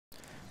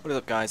What is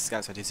up, guys?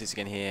 It's Statistics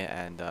again here,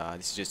 and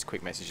this is just a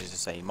quick message just to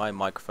say my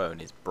microphone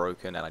is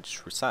broken, and I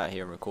just sat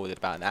here and recorded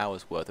about an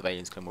hour's worth of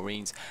Aliens Colonial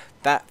Marines.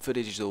 That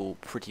footage is all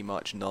pretty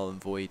much null and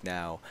void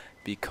now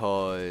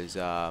because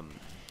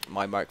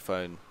my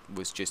microphone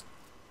was just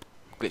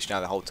glitching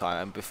out the whole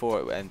time,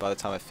 and by the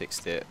time I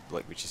fixed it,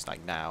 which is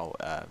like now,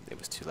 it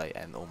was too late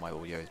and all my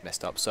audio is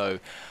messed up. So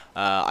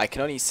I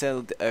can only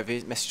send a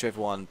message to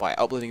everyone by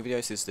uploading a video.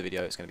 So this is the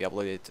video, it's going to be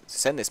uploaded to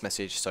send this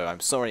message. So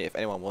I'm sorry if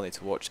anyone wanted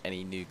to watch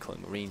any new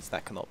Colonial Marines.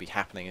 That cannot be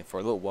happening for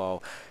a little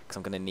while because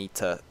I'm going to need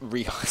to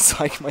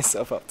re-psych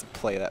myself up to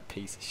play that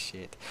piece of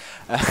shit.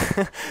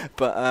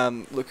 But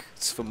look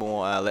for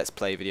more Let's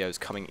Play videos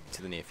coming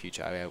to the near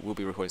future. I will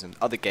be recording some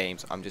other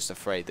games. I'm just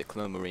afraid that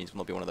Colonial Marines will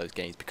not be one of those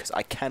games because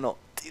I cannot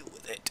deal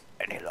with it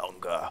any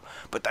longer.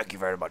 But thank you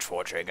very much for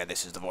watching, and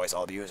this is the voice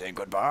I'll be using.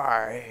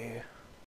 Goodbye.